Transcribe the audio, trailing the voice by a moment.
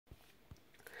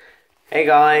Hey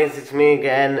guys, it's me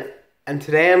again, and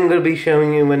today I'm going to be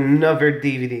showing you another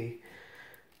DVD.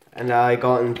 And I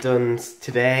got it done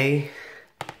today,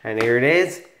 and here it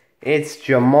is. It's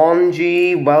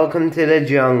Jumanji, Welcome to the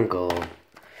Jungle.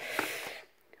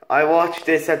 I watched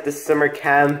this at the summer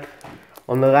camp,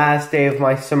 on the last day of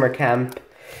my summer camp,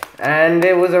 and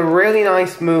it was a really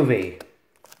nice movie.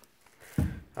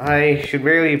 I should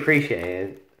really appreciate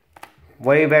it.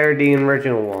 Way better than the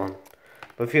original one.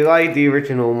 But if you like the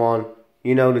original one,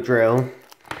 you know the drill.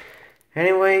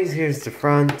 Anyways, here's the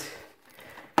front.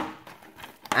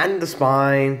 And the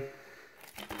spine.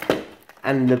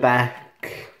 And the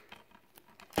back.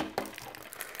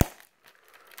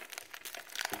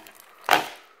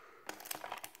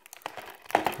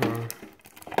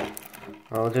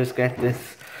 I'll just get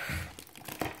this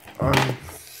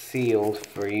unsealed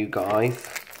for you guys.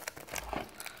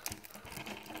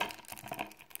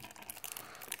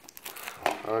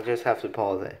 I'll just have to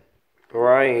pause it.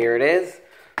 Right, here it is.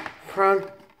 Front,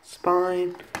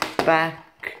 spine,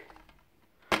 back.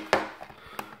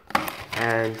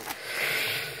 And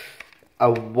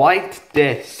a white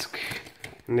disc.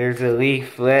 And there's a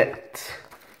leaflet.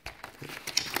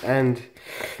 And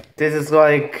this is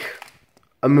like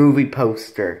a movie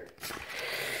poster,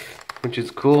 which is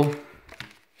cool.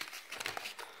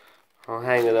 I'll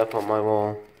hang it up on my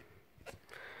wall.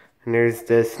 And there's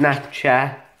the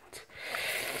Snapchat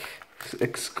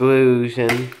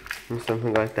exclusion or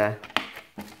something like that.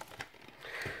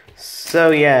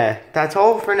 So yeah, that's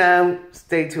all for now.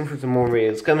 Stay tuned for some more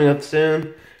videos coming up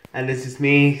soon, and this is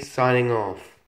me signing off.